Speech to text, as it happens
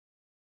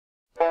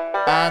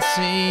I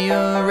see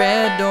a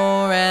red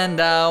door and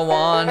I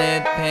want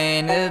it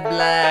painted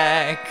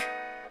black.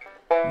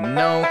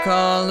 No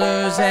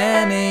colors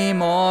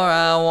anymore,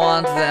 I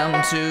want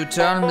them to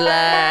turn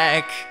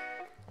black.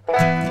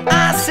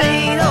 I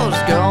see those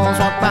girls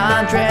walk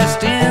by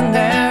dressed in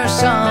their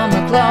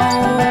summer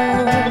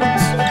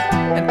clothes,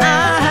 and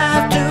I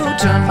have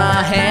to turn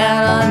my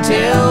head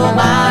until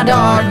my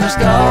darkness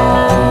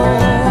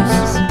goes.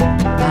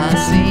 I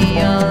see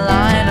a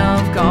line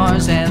of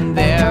cars and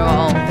they're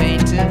all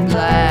painted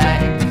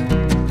black,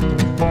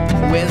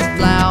 with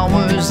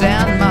flowers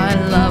and my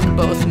love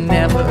both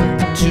never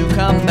to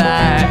come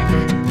back.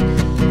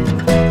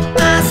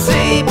 I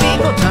see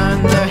people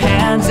turn their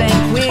heads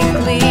and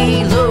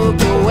quickly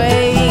look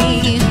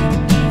away,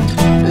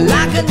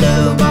 like a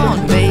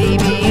newborn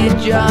baby, it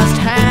just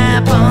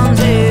happens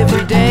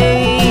every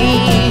day.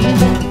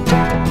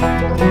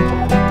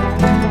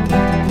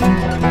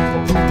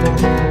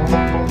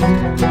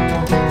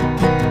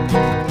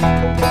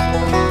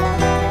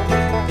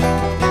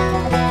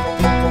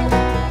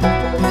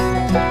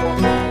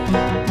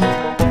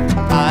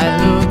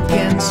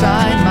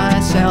 Inside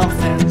myself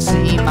and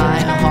see my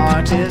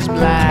heart is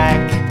black.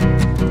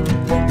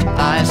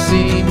 I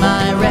see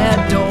my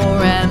red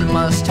door and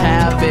must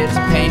have it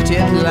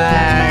painted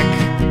black.